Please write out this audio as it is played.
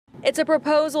It's a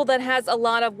proposal that has a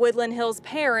lot of Woodland Hills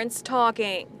parents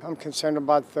talking. I'm concerned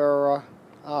about their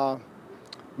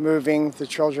moving the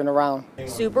children around.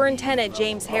 Superintendent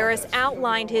James Harris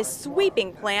outlined his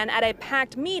sweeping plan at a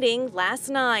packed meeting last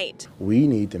night. We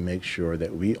need to make sure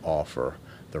that we offer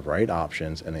the right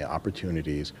options and the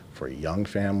opportunities for young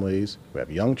families who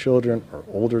have young children or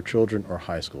older children or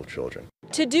high school children.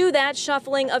 To do that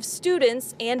shuffling of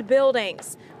students and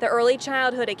buildings, the Early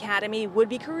Childhood Academy would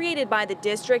be created by the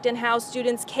district and house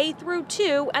students K through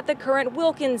 2 at the current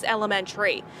Wilkins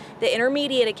Elementary. The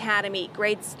Intermediate Academy,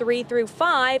 grades 3 through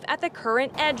 5 at the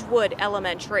current Edgewood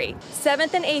Elementary.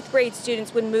 7th and 8th grade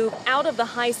students would move out of the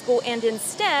high school and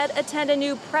instead attend a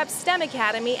new Prep STEM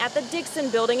Academy at the Dixon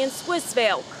Building in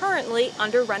Swissvale, currently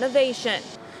under renovation.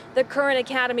 The current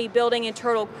Academy building in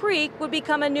Turtle Creek would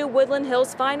become a new Woodland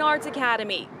Hills Fine Arts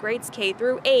Academy, grades K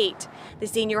through 8. The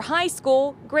senior high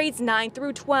school, grades 9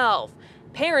 through 12.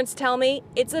 Parents tell me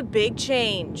it's a big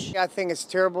change. I think it's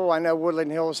terrible. I know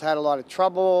Woodland Hills had a lot of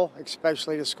trouble,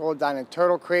 especially the school down in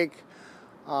Turtle Creek,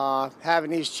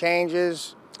 having these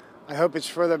changes. I hope it's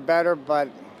for the better, but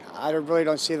I really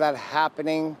don't see that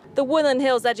happening. The Woodland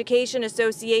Hills Education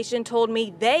Association told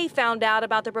me they found out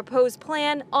about the proposed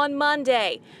plan on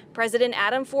Monday. President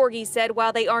Adam Forgey said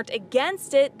while they aren't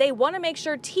against it, they want to make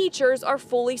sure teachers are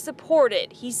fully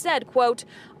supported. He said, quote,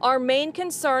 "Our main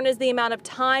concern is the amount of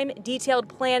time, detailed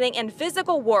planning, and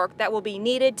physical work that will be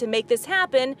needed to make this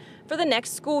happen for the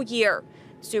next school year."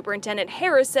 Superintendent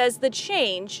Harris says the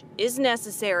change is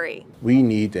necessary. We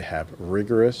need to have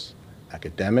rigorous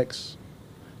academics,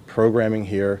 programming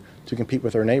here to compete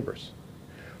with our neighbors.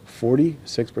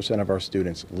 46% of our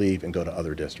students leave and go to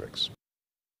other districts.